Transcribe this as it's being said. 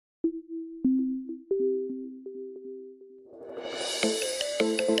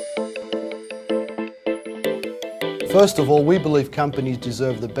First of all, we believe companies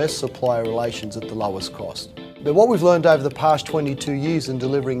deserve the best supplier relations at the lowest cost. But what we've learned over the past 22 years in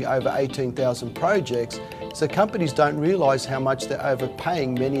delivering over 18,000 projects is that companies don't realise how much they're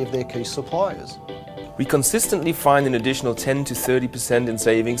overpaying many of their key suppliers. We consistently find an additional 10 to 30% in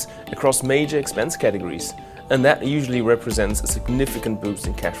savings across major expense categories, and that usually represents a significant boost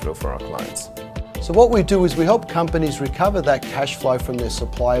in cash flow for our clients. So what we do is we help companies recover that cash flow from their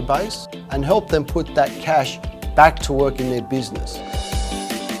supplier base and help them put that cash back to work in their business.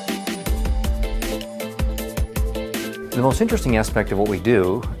 The most interesting aspect of what we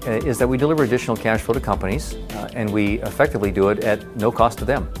do is that we deliver additional cash flow to companies and we effectively do it at no cost to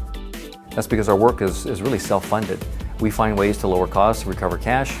them. That's because our work is really self-funded. We find ways to lower costs, recover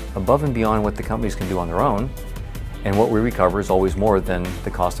cash above and beyond what the companies can do on their own, and what we recover is always more than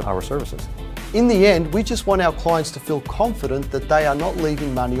the cost of our services. In the end, we just want our clients to feel confident that they are not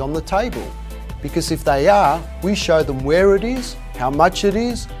leaving money on the table. Because if they are, we show them where it is, how much it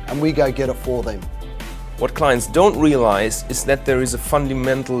is, and we go get it for them. What clients don't realize is that there is a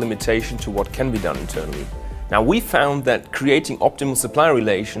fundamental limitation to what can be done internally. Now, we found that creating optimal supplier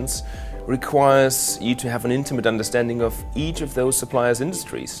relations requires you to have an intimate understanding of each of those suppliers'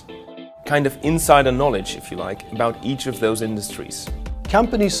 industries. Kind of insider knowledge, if you like, about each of those industries.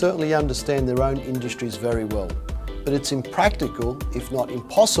 Companies certainly understand their own industries very well, but it's impractical, if not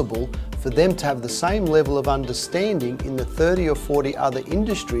impossible, for them to have the same level of understanding in the 30 or 40 other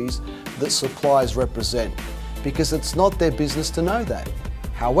industries that suppliers represent, because it's not their business to know that.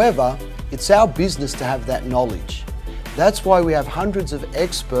 However, it's our business to have that knowledge. That's why we have hundreds of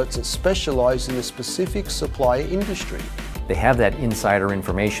experts that specialise in a specific supplier industry. They have that insider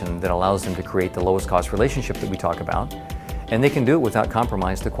information that allows them to create the lowest cost relationship that we talk about, and they can do it without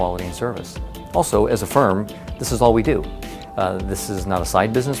compromise to quality and service. Also, as a firm, this is all we do. This is not a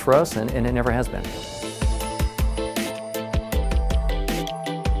side business for us, and it never has been.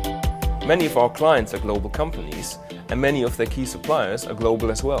 Many of our clients are global companies, and many of their key suppliers are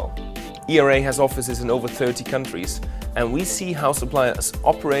global as well. ERA has offices in over 30 countries, and we see how suppliers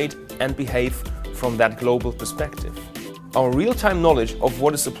operate and behave from that global perspective. Our real-time knowledge of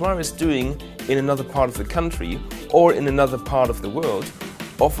what a supplier is doing in another part of the country or in another part of the world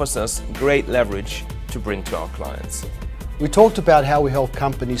offers us great leverage to bring to our clients. We talked about how we help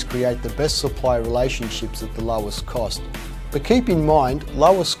companies create the best supplier relationships at the lowest cost. But keep in mind,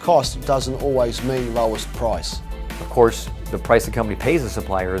 lowest cost doesn't always mean lowest price. Of course, the price the company pays the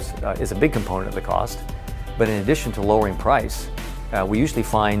suppliers is a big component of the cost, but in addition to lowering price, we usually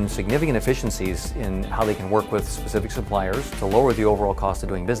find significant efficiencies in how they can work with specific suppliers to lower the overall cost of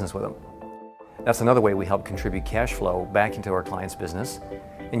doing business with them. That's another way we help contribute cash flow back into our client's business,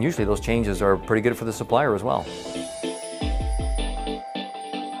 and usually those changes are pretty good for the supplier as well.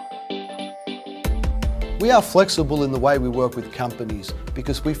 We are flexible in the way we work with companies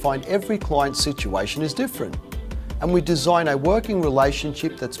because we find every client situation is different, and we design a working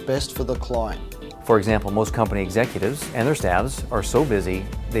relationship that's best for the client. For example, most company executives and their staffs are so busy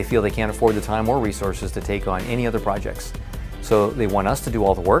they feel they can't afford the time or resources to take on any other projects. So they want us to do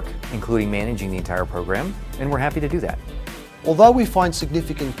all the work, including managing the entire program, and we're happy to do that. Although we find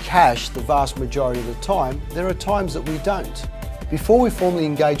significant cash the vast majority of the time, there are times that we don't. Before we formally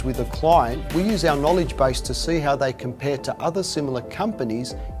engage with a client, we use our knowledge base to see how they compare to other similar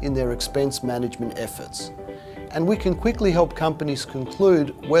companies in their expense management efforts. And we can quickly help companies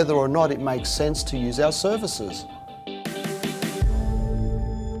conclude whether or not it makes sense to use our services.